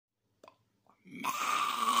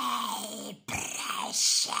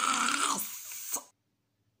delicious.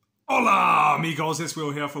 Hola amigos, it's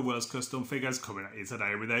Will here for Will's Custom Figures, coming at you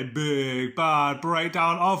today with a big bad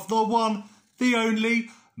breakdown of the one, the only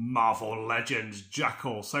Marvel Legends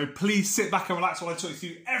Jackal. So please sit back and relax while I talk you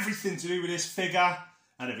through everything to do with this figure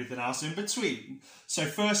and everything else in between. So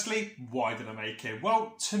firstly, why did I make him?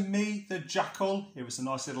 Well, to me, the Jackal, it was a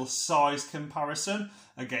nice little size comparison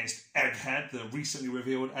against Egghead, the recently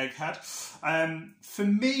revealed Egghead. For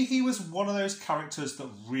me, he was one of those characters that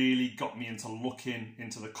really got me into looking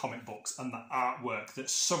into the comic books and the artwork that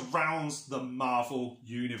surrounds the Marvel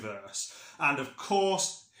universe. And of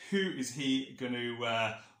course, who is he going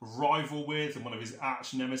to rival with, and one of his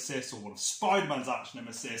arch nemesis, or one of Spider-Man's arch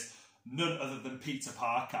nemesis? None other than Peter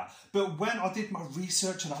Parker. But when I did my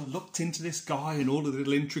research and I looked into this guy and all of the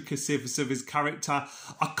little intricacies of his character,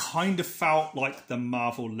 I kind of felt like the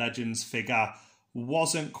Marvel Legends figure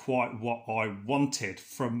wasn't quite what I wanted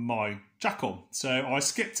from my Jackal. So I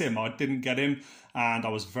skipped him, I didn't get him, and I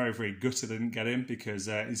was very, very gutted I didn't get him because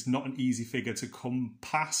it's not an easy figure to come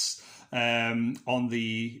past on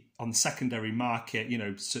the secondary market, you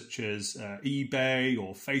know, such as eBay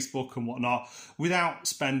or Facebook and whatnot, without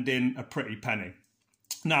spending a pretty penny.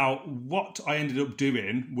 Now, what I ended up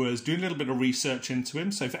doing was doing a little bit of research into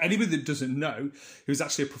him. So for anybody that doesn't know, he was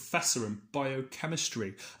actually a professor in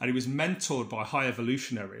biochemistry, and he was mentored by High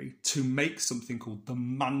Evolutionary to make something called the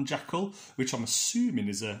Man Jackal, which I'm assuming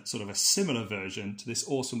is a sort of a similar version to this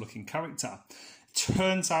awesome looking character.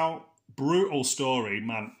 Turns out, brutal story,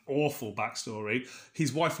 man, awful backstory.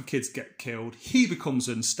 His wife and kids get killed. He becomes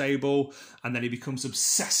unstable, and then he becomes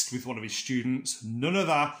obsessed with one of his students, none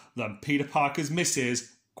other than Peter Parker's missus,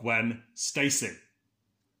 Gwen Stacy.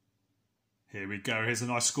 Here we go. Here's a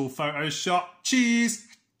nice school photo shot. Cheese!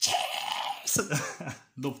 Cheese!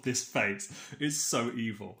 Love this face. It's so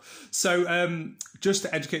evil. So just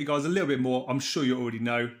to educate you guys a little bit more, I'm sure you already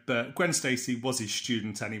know, but Gwen Stacy was his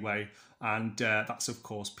student anyway. And that's, of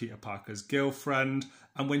course, Peter Parker's girlfriend.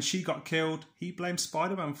 And when she got killed, he blamed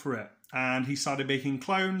Spider-Man for it. And he started making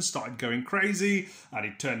clones, started going crazy, and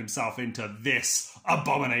he turned himself into this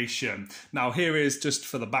abomination. Now, here is, just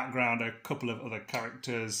for the background, a couple of other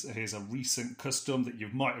characters. Here's a recent custom that you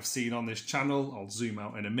might have seen on this channel. I'll zoom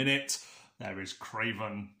out in a minute. There is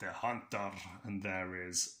Kraven the Hunter, and there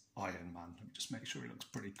is Iron Man. Let me just make sure he looks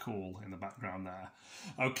pretty cool in the background there.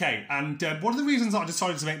 Okay, and one of the reasons I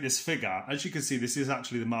decided to make this figure, as you can see, this is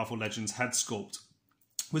actually the Marvel Legends head sculpt,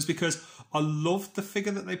 was because I loved the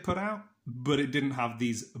figure that they put out, but it didn't have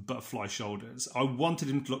these butterfly shoulders. I wanted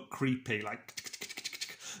him to look creepy, like,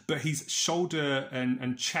 but his shoulder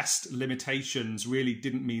and chest limitations really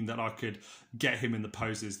didn't mean that I could get him in the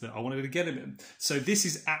poses that I wanted to get him in. So this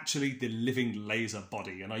is actually the Living Laser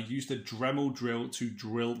body, and I used a Dremel drill to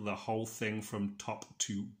drill the whole thing from top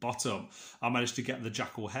to bottom. I managed to get the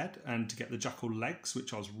Jackal head and to get the Jackal legs,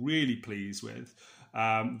 which I was really pleased with.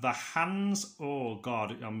 The hands, oh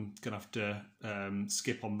god, I'm gonna have to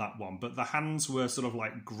skip on that one, but the hands were sort of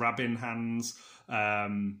like grabbing hands.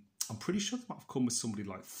 I'm pretty sure they might have come with somebody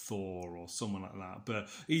like Thor or someone like that. But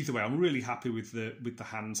either way, I'm really happy with the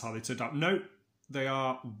hands, how they turned out. No, they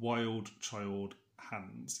are Wild Child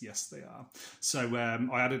hands. Yes, they are. So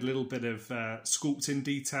I added a little bit of sculpting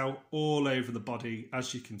detail all over the body,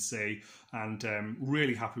 as you can see, and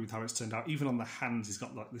really happy with how it's turned out. Even on the hands, he's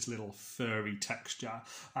got like this little furry texture.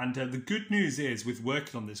 And the good news is, with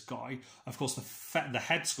working on this guy, of course, the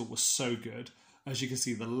head sculpt was so good. As you can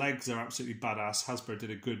see, the legs are absolutely badass. Hasbro did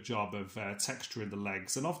a good job of texturing the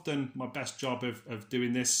legs, and I've done my best job of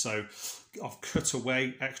doing this. So I've cut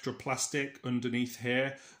away extra plastic underneath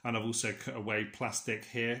here, and I've also cut away plastic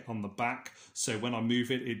here on the back, so when I move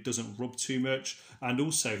it, it doesn't rub too much. And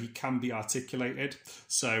also, he can be articulated,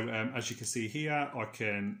 so as you can see here, I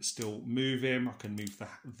can still move him. I can move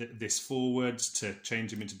this forwards to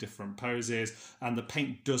change him into different poses, and the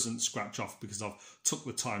paint doesn't scratch off because I've took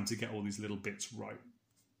the time to get all these little bits right.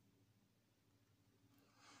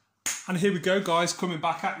 And here we go, guys, coming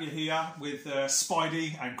back at you here with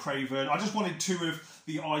Spidey and Kraven. I just wanted two of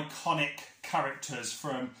the iconic characters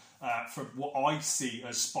from what I see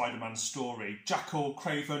as Spider-Man's story. Jackal,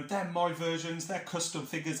 Kraven, they're my versions, they're custom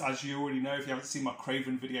figures, as you already know. If you haven't seen my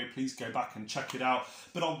Kraven video, please go back and check it out.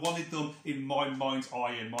 But I wanted them in my mind's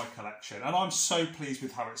eye in my collection, and I'm so pleased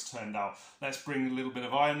with how it's turned out. Let's bring a little bit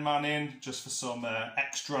of Iron Man in, just for some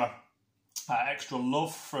extra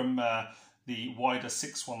love from the wider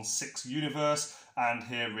 616 universe. And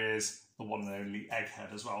here is the one and only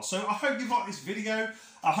Egghead as well. So I hope you've liked this video.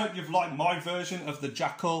 I hope you've liked my version of the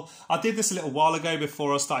Jackal. I did this a little while ago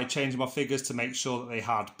before I started changing my figures to make sure that they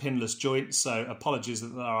had pinless joints. So apologies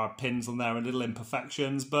that there are pins on there and little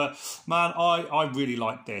imperfections. But man, I really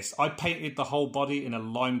like this. I painted the whole body in a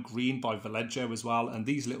lime green by Vallejo as well. And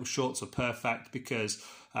these little shorts are perfect because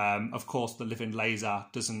of course the Living Lazer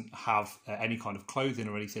doesn't have any kind of clothing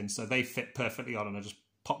or anything. So they fit perfectly on, and I just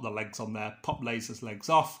pop the legs on there, pop Lazer's legs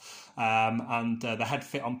off, and the head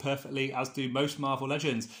fit on perfectly, as do most Marvel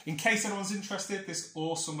Legends. In case anyone's interested, this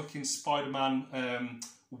awesome looking Spiderman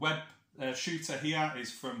web shooter here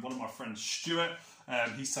is from one of my friends, Stuart.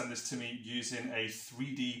 He sent this to me using a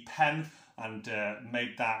 3D pen and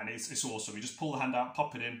made that, and it's awesome. You just pull the hand out,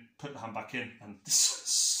 pop it in, put the hand back in, and this is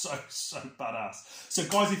so badass. So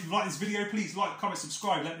guys, if you like this video, please like, comment,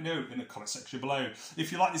 subscribe. Let me know in the comment section below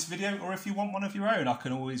if you like this video, or if you want one of your own. I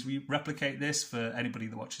can always replicate this for anybody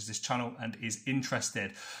that watches this channel and is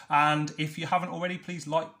interested. And if you haven't already, please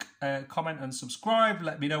like, comment and subscribe.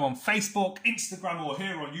 Let me know on Facebook, Instagram, or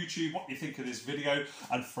here on YouTube what you think of this video.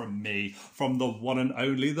 And from me, from the one and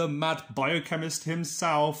only, the mad biochemist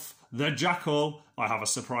himself, the Jackal, I have a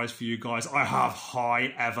surprise for you guys. I have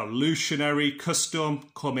high evolutionary custom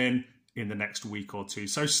coming in the next week or two.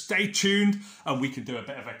 So stay tuned and we can do a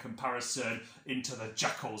bit of a comparison into the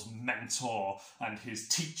Jackal's mentor and his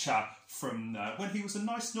teacher from when he was a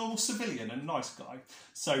nice normal civilian and nice guy.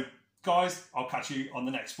 So guys, I'll catch you on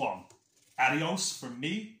the next one. Adios from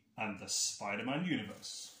me and the Spider-Man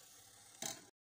universe.